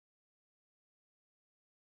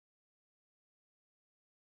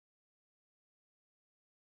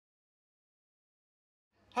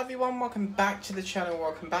Hi everyone, welcome back to the channel,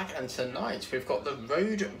 welcome back, and tonight we've got the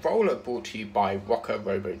Road Roller brought to you by ROKR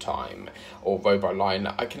Robotime, or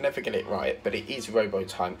Roboline. I can never get it right, but it is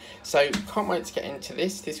Robotime. So, can't wait to get into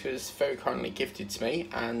this. This was very kindly gifted to me,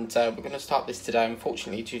 and we're going to start this today.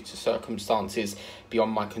 Unfortunately, due to circumstances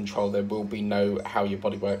beyond my control, there will be no How Your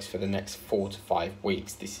Body Works for the next 4 to 5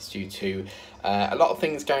 weeks. This is due to a lot of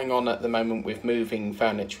things going on at the moment with moving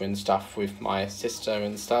furniture and stuff with my sister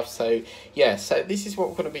and stuff. So, yeah, so this is what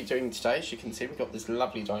we're going to be doing today. As you can see, we've got this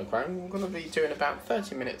lovely diagram. We're going to be doing about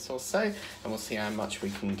 30 minutes or so, and we'll see how much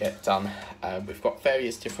we can get done. We've got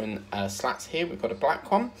various different slats here. We've got a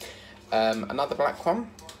black one, another black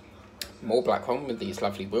one, more black one with these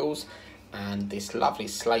lovely wheels, and this lovely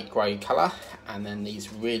slate grey colour, and then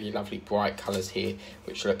these really lovely bright colours here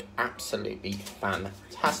which look absolutely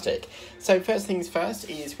fantastic. So first things first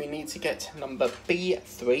is we need to get number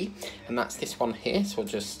B3, and that's this one here. So we'll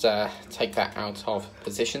just take that out of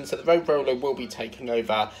position. So the road roller will be taken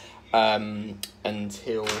over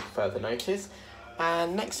until further notice.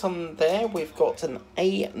 And next on there we've got an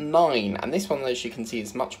A9, and this one, as you can see,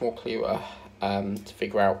 is much more clearer to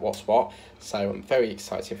figure out what's what, so I'm very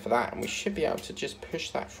excited for that, and we should be able to just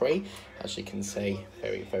push that free. As you can see,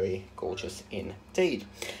 very, very gorgeous indeed.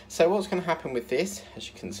 So what's going to happen with this, as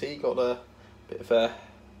you can see, got a bit of a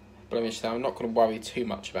blemish there. I'm not going to worry too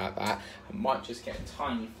much about that. I might just get a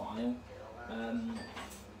tiny file and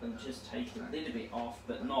just take a little bit off,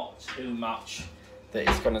 but not too much that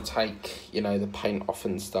it's going to take, you know, the paint off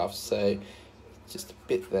and stuff. So just a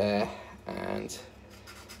bit there, and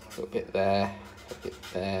a little bit there, a bit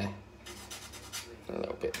there, a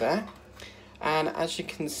little bit there. And as you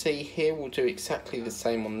can see here, we'll do exactly the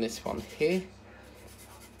same on this one here.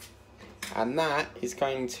 And that is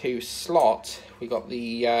going to slot, we got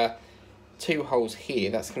the 2 holes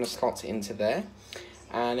here, that's going to slot into there.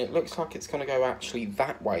 And it looks like it's going to go actually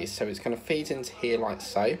that way, so it's going to feed into here like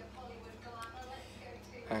so.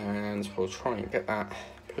 And we'll try and get that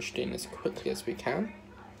pushed in as quickly as we can.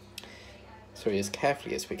 Sorry, as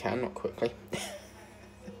carefully as we can, not quickly.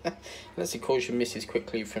 Unless of course you Mrs.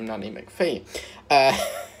 Quickly from Nanny McPhee.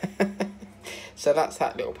 So that's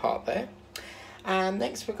that little part there. And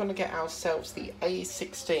next we're going to get ourselves the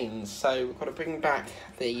A16. So we've got to bring back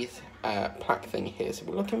the plaque thing here. So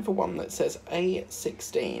we're looking for one that says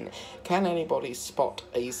A16. Can anybody spot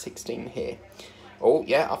A16 here? Oh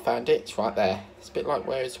yeah, I found it. It's right there. It's a bit like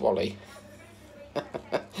Where's Wally?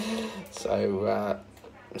 So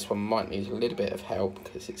this one might need a little bit of help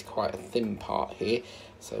because it's quite a thin part here.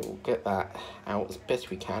 So we'll get that out as best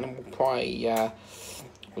we can, and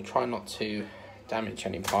we'll try not to damage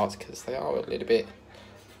any parts because they are a little bit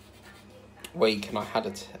weak, and I had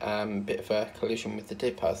a bit of a collision with the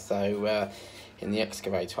dipper. So in the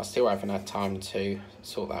excavator, I still haven't had time to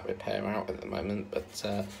sort that repair out at the moment, but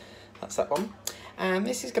that's that one. And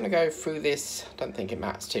this is going to go through this, I don't think it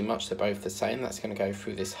matters too much, they're both the same. That's going to go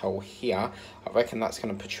through this hole here. I reckon that's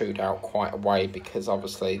going to protrude out quite a way, because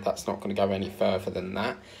obviously that's not going to go any further than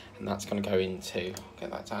that. And that's going to go into,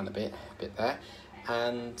 get that down a bit there.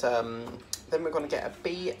 And then we're going to get a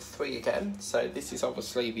B3 again. So this is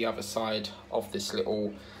obviously the other side of this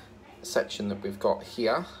little section that we've got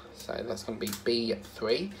here. So that's going to be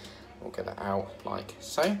B3. We'll get it out like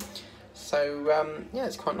so. So yeah,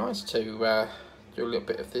 it's quite nice to do a little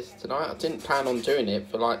bit of this tonight. I didn't plan on doing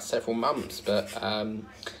it for like several months, but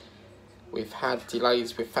we've had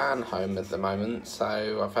delays with fan home at the moment,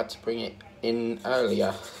 so I've had to bring it in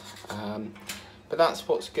earlier. But that's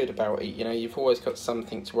what's good about it, you know, you've always got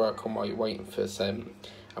something to work on while you're waiting for some.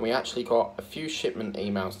 And we actually got a few shipment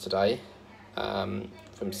emails today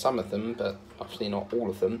from some of them, but obviously not all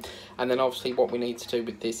of them. And then obviously what we need to do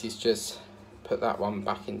with this is just put that one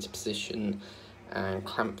back into position and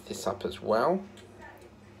clamp this up as well.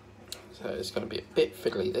 So it's going to be a bit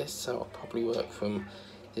fiddly this, so I'll probably work from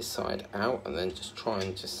this side out and then just try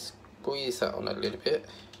and just squeeze that on a little bit.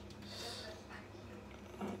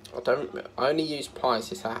 I only use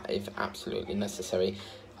pliers if absolutely necessary.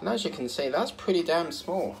 And as you can see, that's pretty damn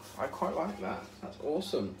small. I quite like that. That's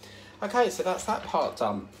awesome. Okay, so that's that part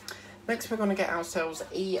done. Next we're going to get ourselves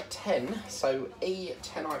E10. So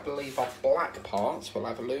E10 I believe are black parts. We'll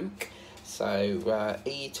have a look. So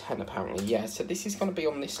E10 apparently, yeah. So this is going to be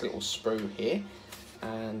on this little sprue here.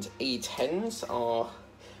 And E10s are,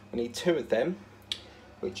 we need 2 of them,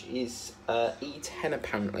 which is E10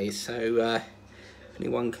 apparently. So if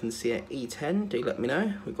anyone can see an E10, do let me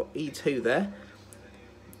know. We've got E2 there.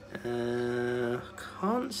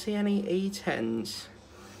 Can't see any E10s.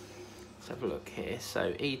 Let's have a look here.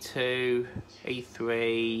 So E2,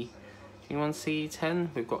 E3, anyone see E10?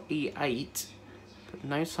 We've got E8, but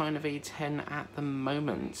no sign of E10 at the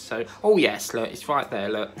moment. So, oh yes, look, it's right there,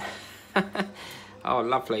 look. Oh,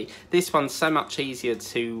 lovely. This one's so much easier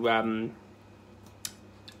to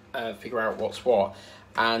figure out what's what.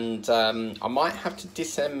 And I might have to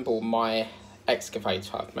disassemble my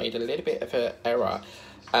excavator. I've made a little bit of an error.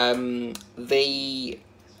 The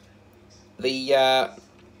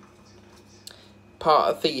part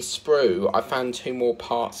of the sprue, I found 2 more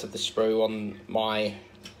parts of the sprue on my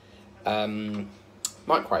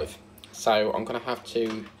microwave. So I'm going to have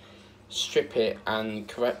to strip it and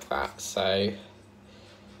correct that. So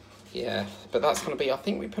yeah, but that's going to be, I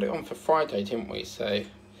think we put it on for Friday, didn't we? So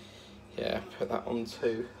yeah, put that on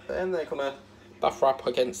too. Then they're going to buffer up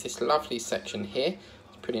against this lovely section here.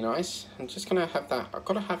 It's pretty nice. I'm just going to have that, I've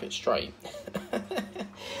got to have it straight.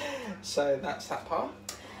 So that's that part.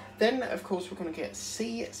 Then of course we're going to get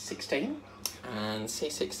C16, and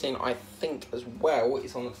C16 I think as well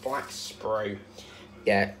is on the black sprue.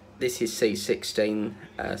 Yeah, this is C16,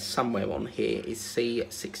 somewhere on here is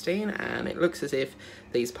C16, and it looks as if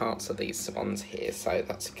these parts are these ones here, so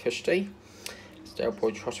that's a cushy, as Dale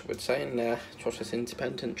Boy Trotter would say, and Trotter's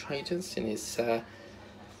Independent Traders in his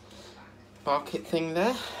market thing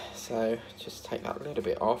there. So just take that a little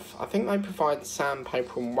bit off. I think they provide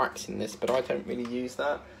sandpaper and wax in this, but I don't really use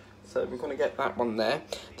that. So we're going to get that one there.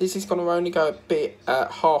 This is going to only go a bit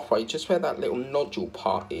halfway, just where that little nodule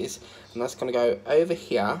part is. And that's going to go over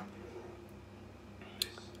here.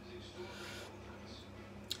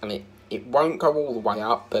 And it won't go all the way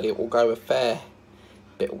up, but it will go a fair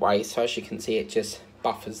bit away. So as you can see, it just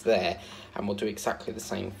buffers there. And we'll do exactly the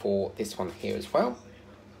same for this one here as well.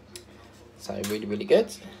 So really, really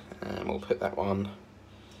good. And we'll put that one.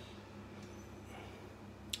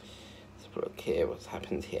 Let's look here, what's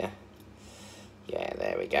happened here. Yeah,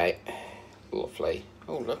 there we go. Lovely.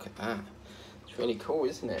 Oh, look at that. It's really cool,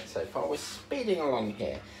 isn't it? So far we're speeding along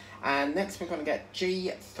here. And next we're going to get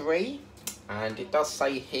G3. And it does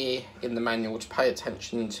say here in the manual to pay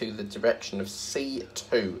attention to the direction of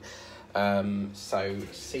C2. So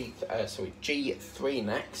G3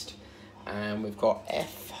 next. And we've got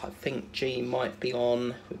F, I think G might be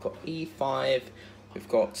on. We've got E5. We've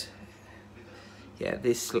got, yeah,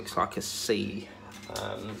 this looks like a C.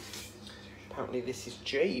 Apparently this is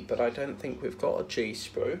G, but I don't think we've got a G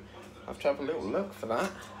sprue. I have to have a little look for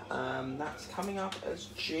that. That's coming up as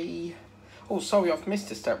G. Oh, sorry, I've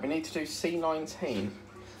missed a step. We need to do C19.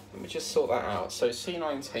 Let me just sort that out. So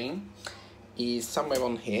C19 is somewhere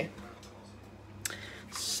on here.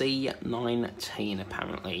 C19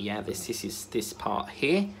 apparently. Yeah, this is this part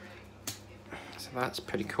here. So that's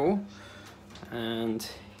pretty cool. And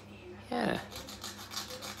yeah.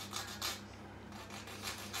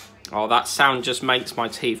 Oh, that sound just makes my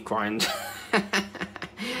teeth grind.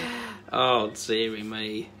 Oh, dearie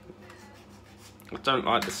me. I don't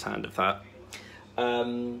like the sound of that.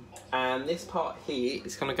 And this part here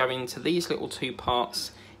is going to go into these little 2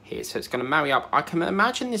 parts here. So it's going to marry up. I can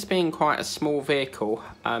imagine this being quite a small vehicle.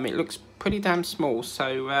 It looks pretty damn small.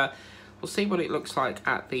 So we'll see what it looks like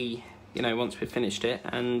at the, you know, once we've finished it.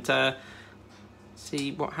 And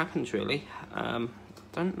see what happens really.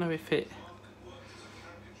 Don't know if it...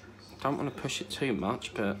 Don't want to push it too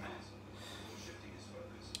much, but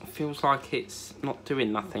it feels like it's not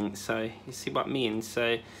doing nothing, so you see what I mean.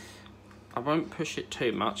 So I won't push it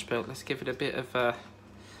too much, but let's give it a bit of a,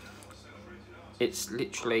 it's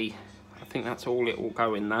literally, I think that's all it will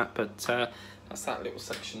go in that, but that's that little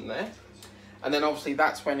section there. And then obviously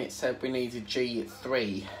that's when it said we needed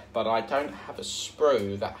G3, but I don't have a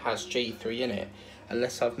sprue that has G3 in it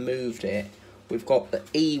unless I've moved it. We've got the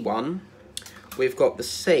E1. We've got the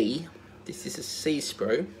C, this is a C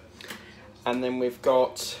sprue, and then we've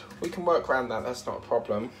got, we can work around that, that's not a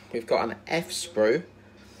problem. We've got an F sprue,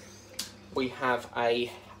 we have a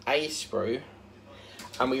sprue,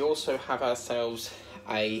 and we also have ourselves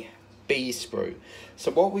a B sprue.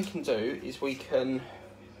 So what we can do is we can,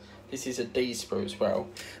 this is a D sprue as well,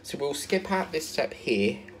 so we'll skip out this step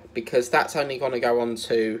here, because that's only going to go on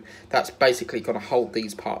to, that's basically going to hold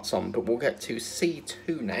these parts on, but we'll get to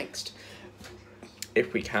C2 next,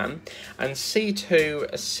 if we can. And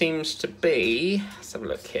C2 seems to be, let's have a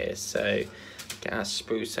look here, so get our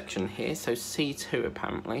sprue section here, so C2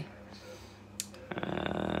 apparently,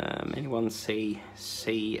 anyone see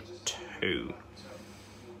C2?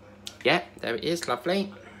 Yeah, there it is,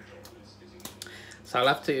 lovely. So I'll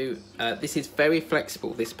have to, this is very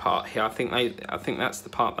flexible, this part here. I think that's the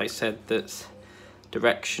part they said that's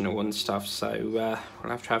directional and stuff, so we'll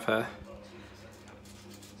have to have a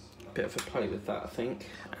bit of a play with that, I think.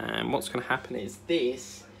 And what's going to happen is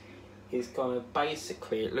this is going to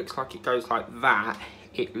basically, it looks like it goes like that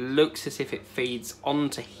it looks as if it feeds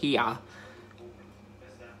onto here. I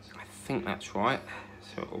think that's right.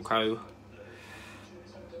 So it will go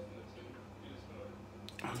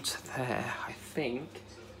onto there, I think.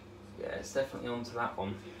 Yeah, it's definitely onto that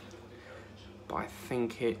one. But I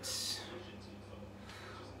think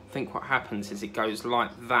what happens is it goes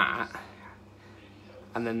like that,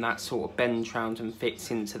 and then that sort of bends round and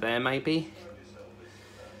fits into there maybe.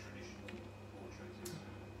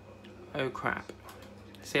 Oh crap.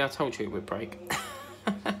 See, I told you it would break.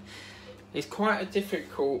 It's quite a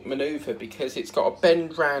difficult manoeuvre because it's got a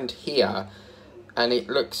bend round here, and it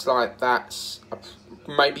looks like that's...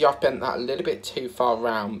 Maybe I've bent that a little bit too far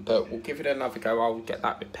round, but we'll give it another go. I'll get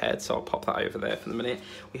that repaired, so I'll pop that over there for the minute.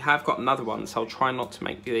 We have got another one, so I'll try not to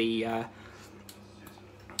make the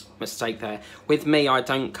mistake there. With me, I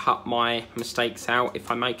don't cut my mistakes out. If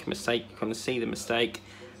I make a mistake, you're going to see the mistake.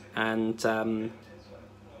 And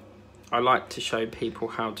I like to show people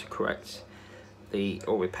how to correct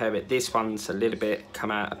or repair it. This one's a little bit, come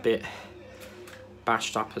out a bit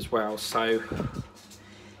bashed up as well, so...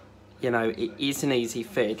 You know, it is an easy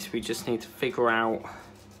fix. We just need to figure out...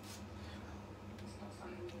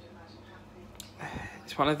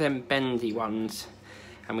 It's one of them bendy ones,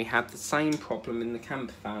 and we had the same problem in the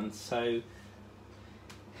camper van. So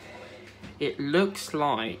it looks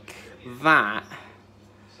like that,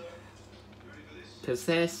 because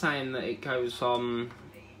they're saying that it goes on...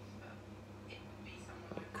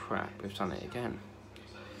 Oh crap, we've done it again.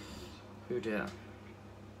 Oh dear.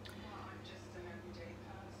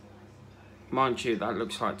 Mind you, that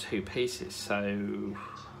looks like two pieces, so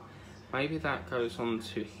maybe that goes on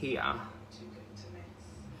to here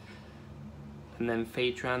and then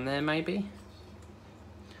feeds around there maybe.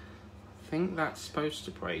 I think that's supposed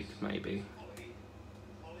to break maybe.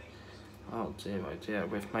 Oh dear,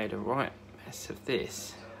 we've made a right mess of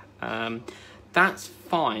this. That's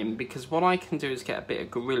fine, because what I can do is get a bit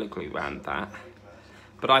of Gorilla Glue around that,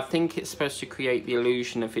 but I think it's supposed to create the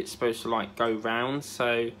illusion of it's supposed to like go round,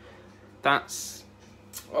 so that's...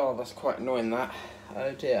 Oh, that's quite annoying, that.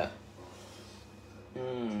 Oh dear.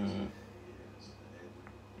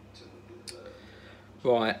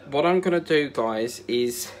 Right, what I'm going to do, guys,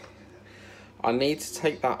 is I need to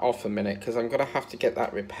take that off a minute, because I'm going to have to get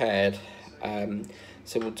that repaired.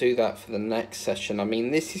 So we'll do that for the next session. I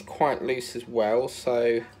mean, this is quite loose as well,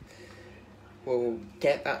 so we'll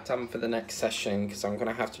get that done for the next session, because I'm going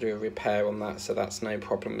to have to do a repair on that, so that's no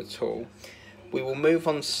problem at all. We will move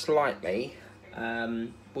on slightly.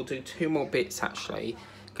 We'll do two more bits actually,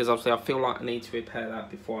 because obviously I feel like I need to repair that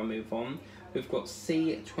before I move on. We've got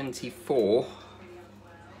C24,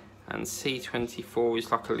 and C24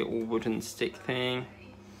 is like a little wooden stick thing,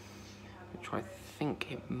 which I think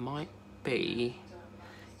it might be,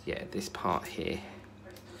 yeah, this part here.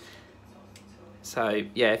 So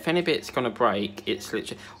yeah, if any bit's gonna break, it's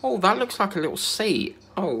literally... Oh, that looks like a little seat.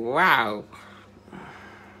 Oh wow.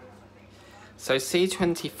 So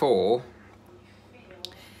C24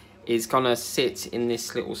 is gonna sit in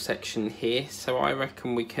this little section here. So I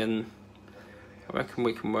reckon we can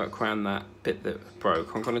work around that bit that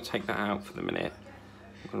broke. I'm gonna take that out for the minute.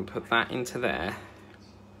 I'm gonna put that into there,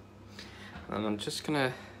 and I'm just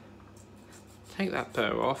gonna take that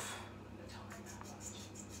burr off.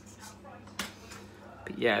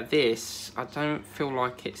 But yeah, this, I don't feel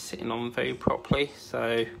like it's sitting on very properly,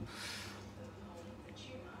 so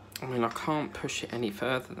I mean, I can't push it any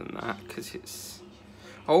further than that, because it's...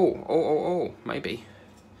 Oh, maybe.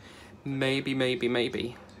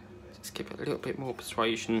 Maybe. Just give it a little bit more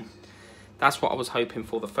persuasion. That's what I was hoping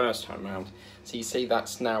for the first time round. So you see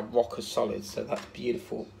that's now ROKR solid, so that's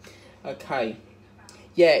beautiful. Okay.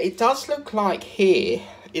 Yeah, it does look like here,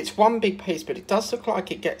 it's one big piece, but it does look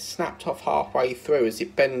like it gets snapped off halfway through as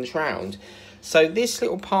it bends round. So this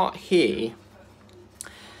little part here,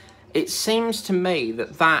 it seems to me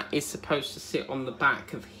that that is supposed to sit on the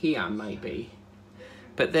back of here, maybe.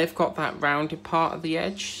 But they've got that rounded part of the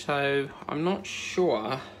edge, so I'm not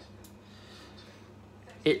sure.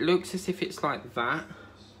 It looks as if it's like that,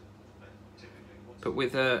 but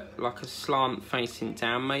with like a slant facing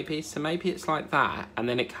down maybe. So maybe it's like that, and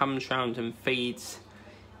then it comes round and feeds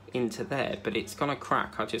into there, but it's gonna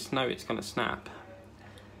crack. I just know it's gonna snap.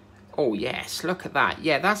 Oh yes, look at that.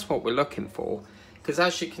 Yeah, that's what we're looking for. Because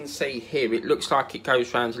as you can see here, it looks like it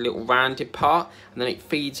goes round a little rounded part, and then it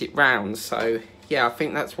feeds it round. So yeah, I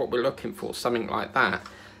think that's what we're looking for, something like that.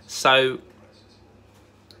 So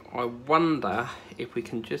I wonder if we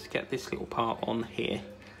can just get this little part on here.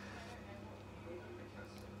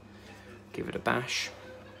 Give it a bash.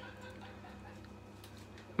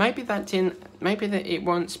 Maybe that didn't, maybe that it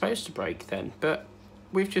weren't supposed to break then, but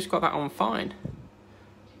we've just got that on fine.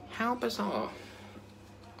 How bizarre.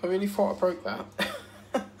 I really thought I broke that.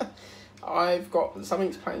 I've got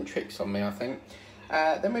something's playing tricks on me, I think.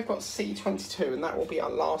 Then we've got C22, and that will be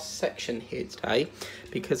our last section here today,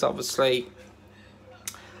 because obviously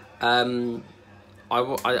I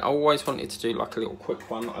always wanted to do like a little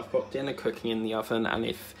quick one. I've got dinner cooking in the oven, and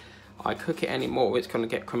if I cook it anymore, it's going to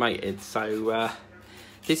get cremated. So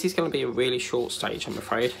this is going to be a really short stage, I'm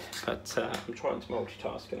afraid, but I'm trying to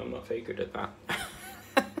multitask and I'm not very good at that.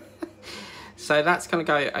 So that's going to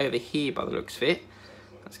go over here by the looks of it.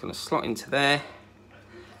 That's going to slot into there,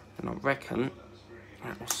 and I reckon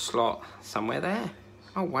that will slot somewhere there.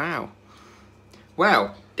 Oh wow.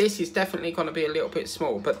 Well, this is definitely going to be a little bit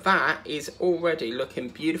small, but that is already looking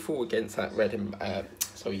beautiful against that red and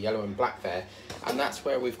yellow and black there. And that's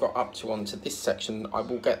where we've got up to onto this section. I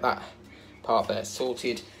will get that part there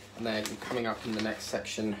sorted, and then coming up in the next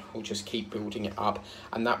section, we'll just keep building it up,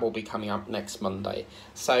 and that will be coming up next Monday.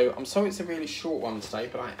 So I'm sorry it's a really short one today,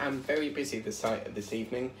 but I am very busy this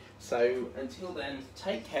evening. So until then,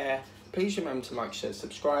 take care. Please remember to like, share,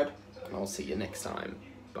 subscribe, and I'll see you next time.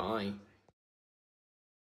 Bye.